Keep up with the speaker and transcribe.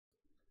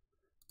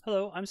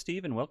Hello, I'm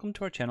Steve and welcome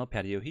to our channel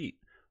Patio Heat,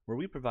 where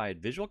we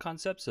provide visual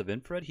concepts of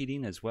infrared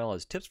heating as well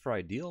as tips for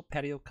ideal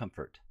patio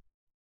comfort.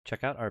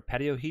 Check out our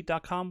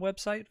patioheat.com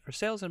website for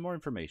sales and more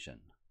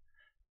information.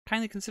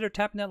 Kindly consider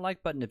tapping that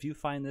like button if you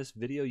find this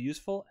video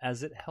useful,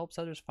 as it helps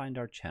others find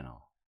our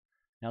channel.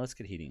 Now let's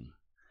get heating.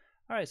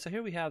 Alright, so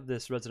here we have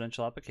this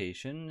residential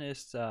application.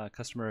 This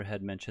customer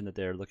had mentioned that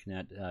they're looking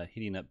at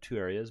heating up two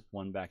areas,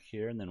 one back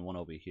here and then one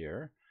over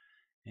here.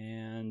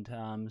 And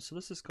so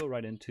let's just go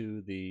right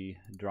into the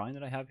drawing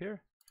that I have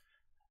here.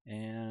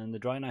 And the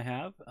drawing I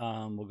have,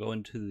 we'll go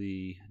into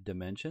the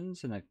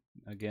dimensions, and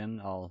again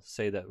I'll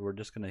say that we're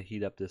just going to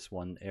heat up this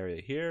one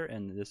area here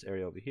and this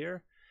area over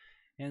here.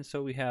 And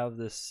so we have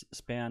this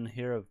span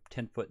here of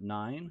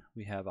 10'9".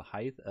 We have a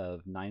height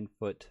of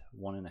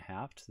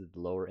 9'1.5" to the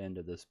lower end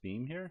of this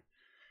beam here.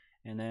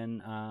 And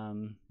then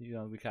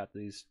we got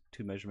these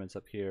two measurements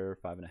up here,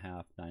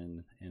 5.5,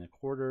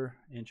 9.25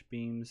 inch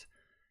beams.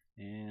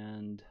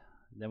 And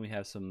then we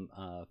have some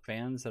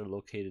fans that are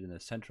located in the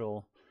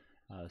central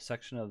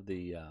section of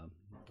the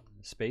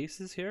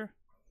spaces here.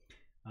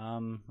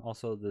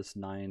 Also this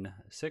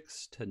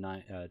 9.6 to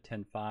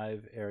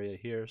 10.5 area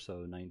here,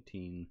 so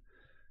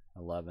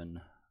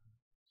 1911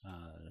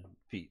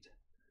 feet.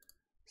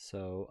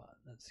 So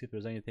let's see if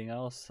there's anything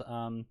else.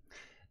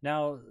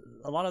 Now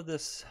a lot of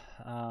this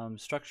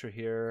structure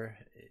here,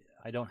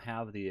 I don't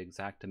have the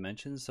exact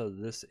dimensions, so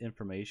this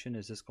information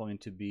is just going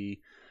to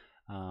be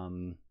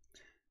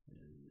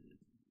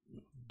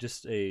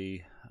just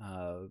a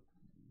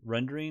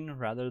rendering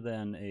rather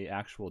than a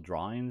actual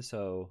drawing,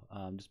 so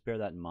just bear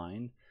that in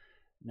mind.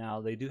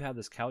 Now they do have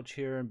this couch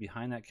here, and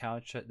behind that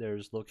couch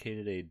there's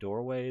located a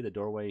doorway. The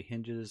doorway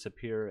hinges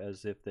appear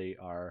as if they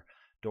are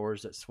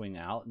doors that swing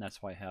out, and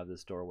that's why I have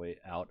this doorway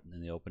out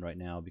in the open right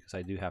now, because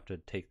I do have to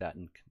take that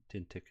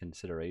into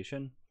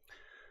consideration.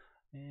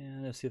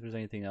 And let's see if there's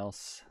anything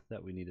else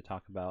that we need to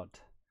talk about.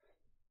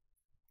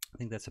 I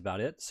think that's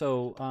about it.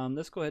 So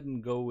let's go ahead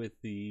and go with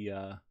the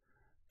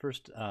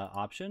first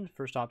option.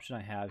 First option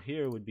I have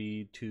here would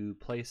be to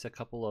place a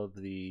couple of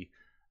the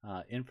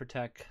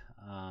Infratech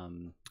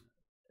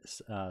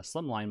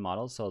SlimLine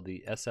models, so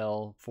the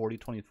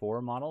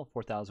SL4024 model,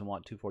 4,000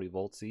 watt, 240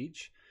 volts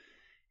each.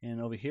 And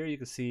over here you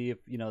can see, if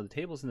the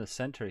table's in the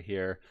center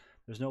here,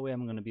 there's no way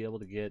I'm going to be able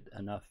to get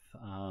enough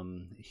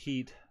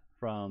heat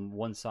from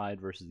one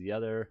side versus the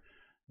other,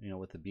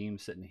 with the beam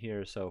sitting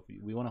here. So if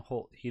we want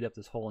to heat up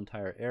this whole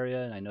entire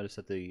area, and I noticed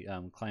that the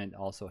client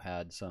also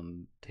had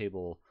some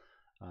table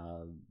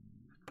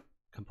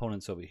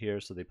components over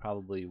here, so they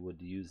probably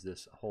would use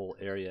this whole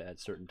area at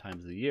certain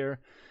times of the year,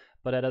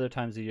 but at other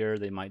times of the year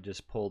they might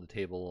just pull the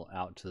table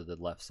out to the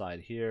left side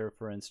here,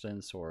 for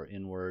instance, or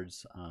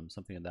inwards,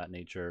 something of that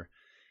nature.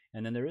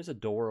 And then there is a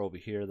door over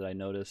here that I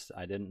noticed.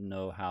 I didn't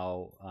know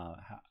how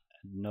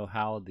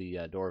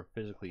the door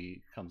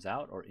physically comes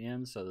out or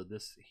in, so that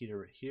this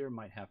heater here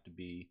might have to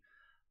be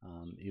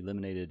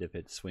eliminated if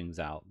it swings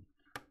out.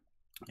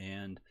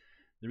 And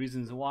the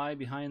reasons why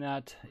behind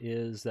that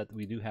is that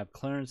we do have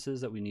clearances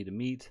that we need to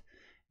meet,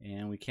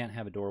 and we can't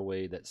have a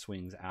doorway that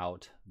swings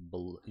out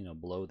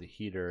below the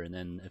heater, and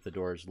then if the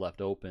door is left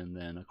open,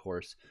 then of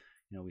course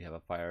we have a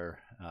fire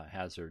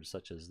hazard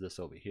such as this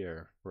over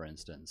here, for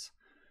instance.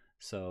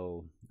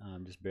 So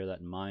just bear that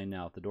in mind.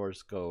 Now if the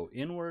doors go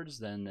inwards,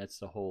 then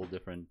it's a whole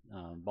different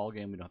ball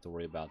game. We don't have to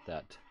worry about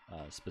that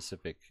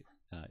specific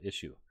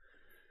issue.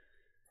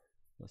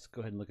 Let's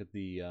go ahead and look at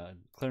the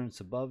clearance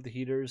above the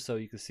heaters. So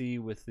you can see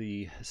with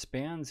the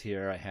spans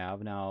here I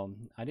have, now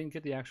I didn't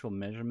get the actual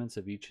measurements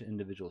of each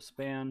individual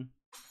span,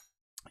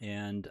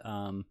 and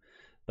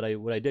but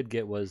what I did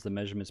get was the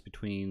measurements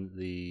between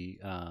the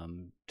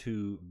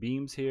two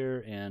beams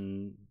here,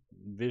 and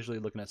visually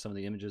looking at some of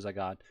the images I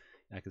got,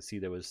 I could see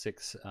there was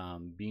 6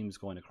 beams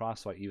going across,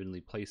 so I evenly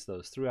placed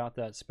those throughout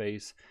that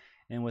space.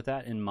 And with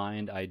that in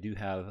mind, I do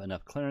have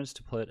enough clearance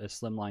to put a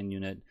SlimLine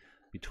unit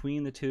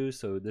between the two.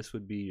 So this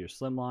would be your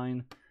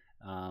SlimLine,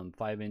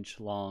 5-inch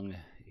long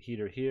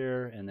heater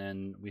here, and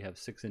then we have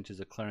 6 inches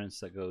of clearance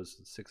that goes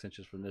 6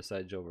 inches from this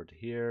edge over to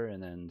here,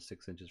 and then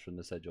 6 inches from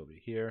this edge over to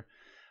here.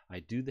 I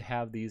do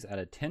have these at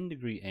a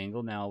 10-degree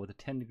angle. Now with a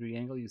 10-degree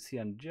angle, you see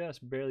I'm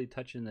just barely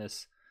touching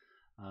this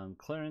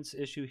clearance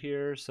issue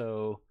here,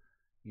 so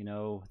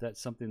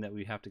that's something that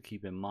we have to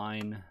keep in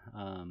mind.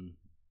 I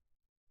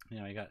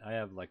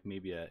have like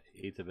maybe a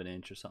 1/8 of an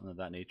inch or something of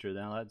that nature.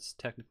 Now that's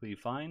technically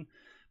fine,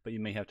 but you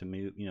may have to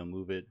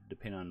move it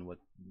depending on what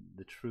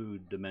the true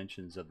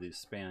dimensions of the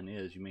span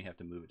is. You may have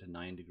to move it to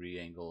 9-degree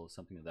angle,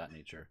 something of that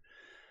nature.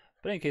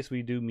 But in any case,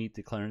 we do meet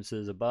the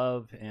clearances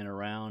above and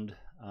around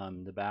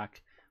the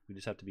back. We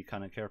just have to be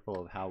kind of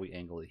careful of how we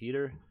angle the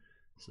heater,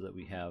 so that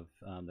we have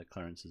the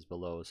clearances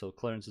below. So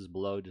clearances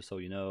below, just so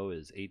you know,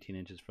 is 18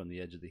 inches from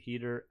the edge of the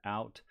heater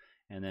out,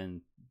 and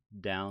then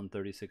down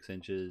 36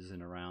 inches,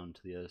 and around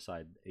to the other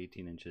side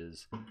 18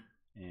 inches.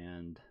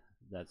 And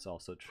that's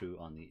also true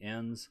on the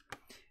ends.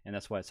 And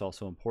that's why it's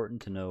also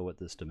important to know what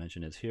this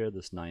dimension is here,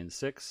 this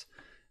 9.6.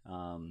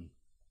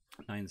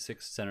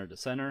 9.6 center to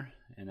center,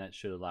 and that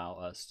should allow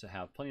us to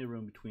have plenty of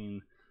room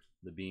between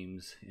the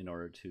beams in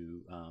order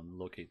to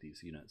locate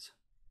these units.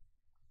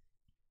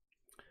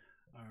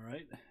 All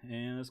right,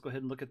 and let's go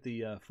ahead and look at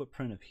the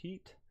footprint of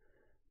heat.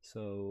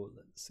 So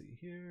let's see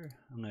here.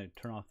 I'm going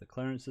to turn off the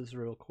clearances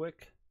real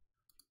quick.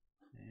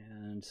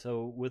 And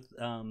so with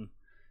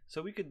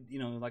so we could,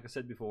 like I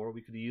said before,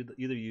 we could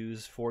either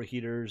use 4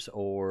 heaters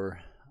or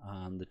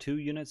the 2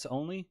 units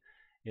only.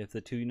 If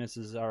the 2 units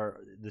is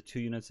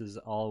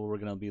all we're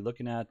going to be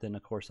looking at, then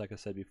of course, like I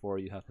said before,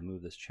 you have to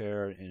move this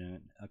chair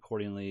and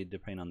accordingly,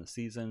 depending on the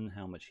season,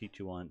 how much heat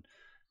you want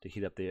to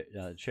heat up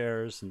the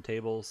chairs and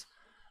tables.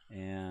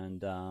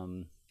 And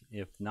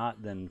if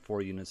not, then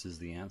 4 units is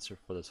the answer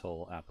for this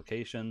whole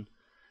application.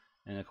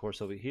 And of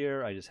course, over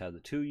here, I just have the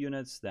 2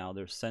 units. Now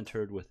they're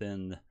centered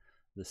within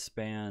the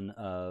span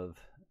of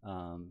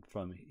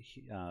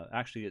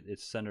actually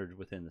it's centered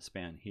within the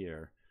span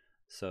here.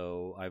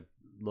 So I've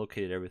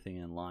located everything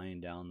in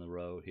line down the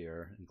row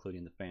here,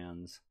 including the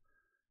fans.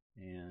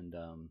 And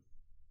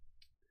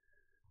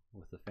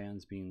with the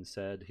fans being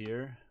said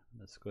here,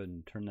 let's go ahead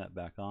and turn that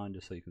back on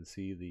just so you can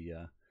see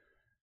the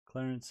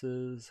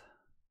clearances.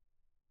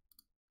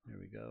 There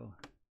we go.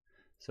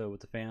 So with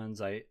the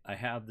fans, I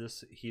have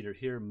this heater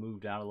here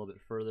moved out a little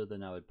bit further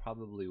than I would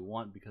probably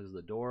want because of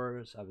the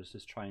doors. I was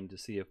just trying to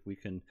see if we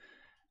can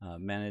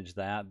manage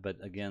that,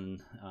 but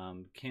again,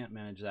 can't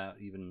manage that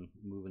even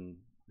moving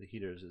the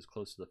heaters as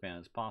close to the fan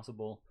as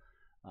possible.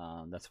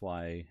 That's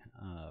why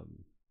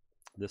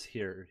this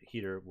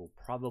heater will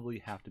probably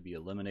have to be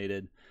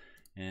eliminated.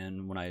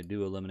 And when I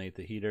do eliminate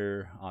the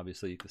heater,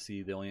 obviously you can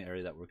see the only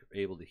area that we're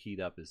able to heat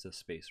up is this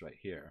space right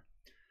here.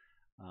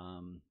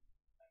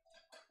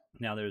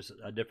 Now there's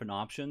a different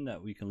option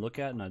that we can look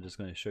at, and I'm just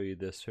going to show you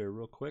this here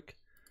real quick.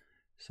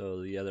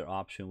 So the other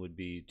option would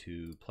be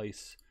to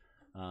place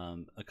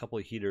a couple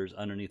of heaters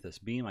underneath this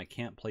beam. I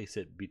can't place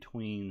it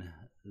between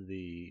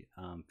the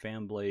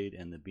fan blade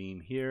and the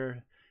beam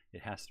here.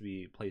 It has to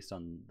be placed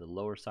on the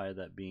lower side of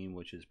that beam,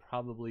 which is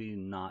probably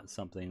not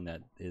something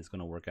that is going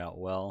to work out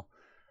well.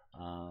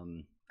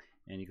 And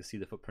you can see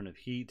the footprint of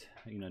heat.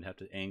 I'd have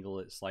to angle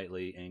it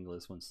slightly, angle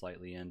this one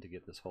slightly in to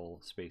get this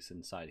whole space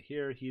inside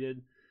here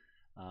heated.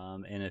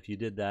 And if you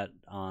did that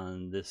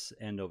on this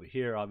end over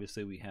here,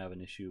 obviously we have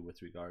an issue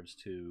with regards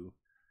to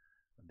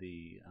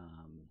the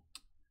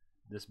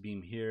this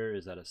beam here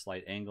is at a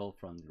slight angle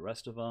from the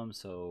rest of them,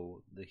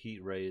 so the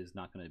heat ray is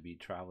not going to be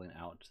traveling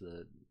out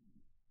to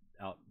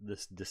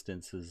this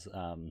distances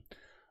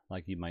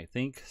like you might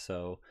think.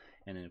 So,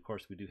 and then of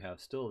course we do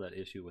have still that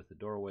issue with the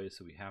doorway,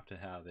 so we have to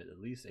have it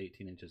at least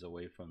 18 inches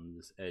away from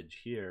this edge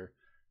here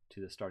to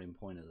the starting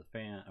point of the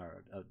fan,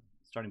 or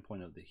starting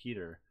point of the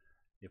heater.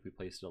 If we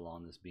placed it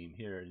along this beam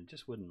here, and it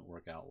just wouldn't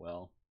work out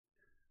well.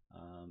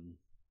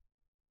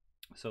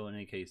 So in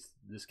any case,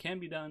 this can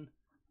be done,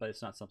 but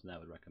it's not something I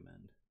would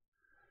recommend.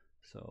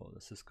 So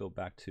let's just go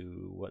back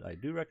to what I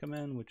do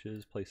recommend, which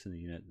is placing the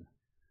unit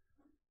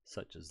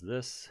such as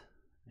this.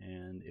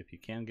 And if you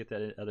can get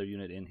that other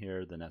unit in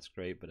here, then that's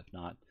great, but if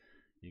not,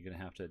 you're going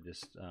to have to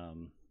just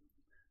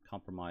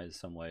compromise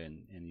some way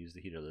and use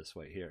the heater this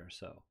way here.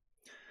 So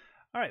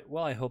all right,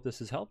 well, I hope this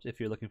has helped. If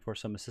you're looking for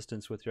some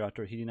assistance with your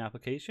outdoor heating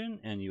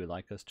application and you would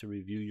like us to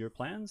review your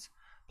plans,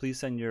 please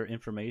send your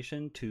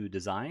information to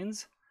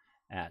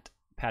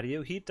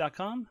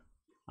designs@patioheat.com.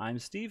 I'm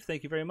Steve.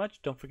 Thank you very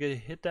much. Don't forget to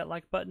hit that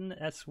like button.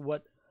 That's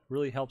what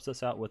really helps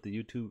us out with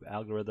the YouTube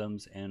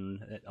algorithms,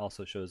 and it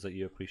also shows that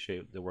you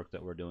appreciate the work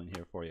that we're doing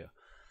here for you.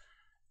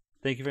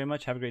 Thank you very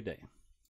much. Have a great day.